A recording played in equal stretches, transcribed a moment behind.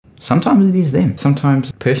Sometimes it is them.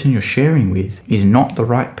 Sometimes the person you're sharing with is not the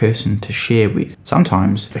right person to share with.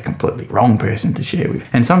 Sometimes the completely wrong person to share with.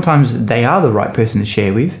 And sometimes they are the right person to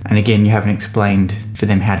share with. And again, you haven't explained for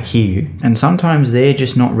them how to hear you. And sometimes they're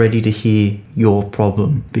just not ready to hear your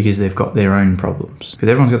problem because they've got their own problems. Because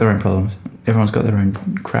everyone's got their own problems. Everyone's got their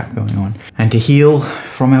own crap going on. And to heal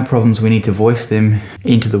from our problems, we need to voice them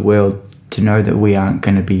into the world, to know that we aren't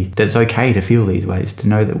going to be, that it's okay to feel these ways, to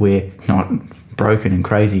know that we're not broken and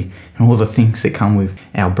crazy and all the things that come with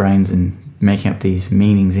our brains and making up these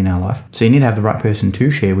meanings in our life. So you need to have the right person to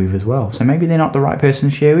share with as well. So maybe they're not the right person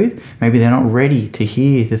to share with. Maybe they're not ready to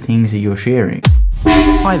hear the things that you're sharing.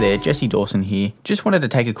 Hi there, Jesse Dawson here. Just wanted to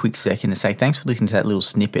take a quick second to say thanks for listening to that little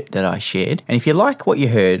snippet that I shared. And if you like what you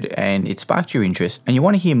heard and it sparked your interest and you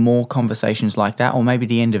want to hear more conversations like that, or maybe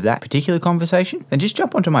the end of that particular conversation, then just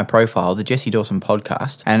jump onto my profile, the Jesse Dawson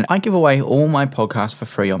Podcast, and I give away all my podcasts for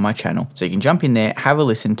free on my channel. So you can jump in there, have a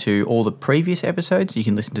listen to all the previous episodes. You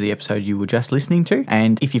can listen to the episode you were just listening to.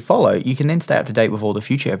 And if you follow, you can then stay up to date with all the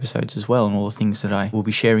future episodes as well and all the things that I will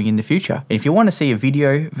be sharing in the future. And if you want to see a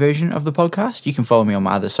video version of the podcast, you can follow me on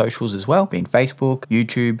my other socials as well, being Facebook,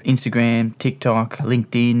 YouTube, Instagram, TikTok,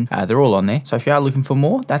 LinkedIn. They're all on there. So if you are looking for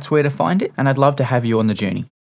more, that's where to find it. And I'd love to have you on the journey.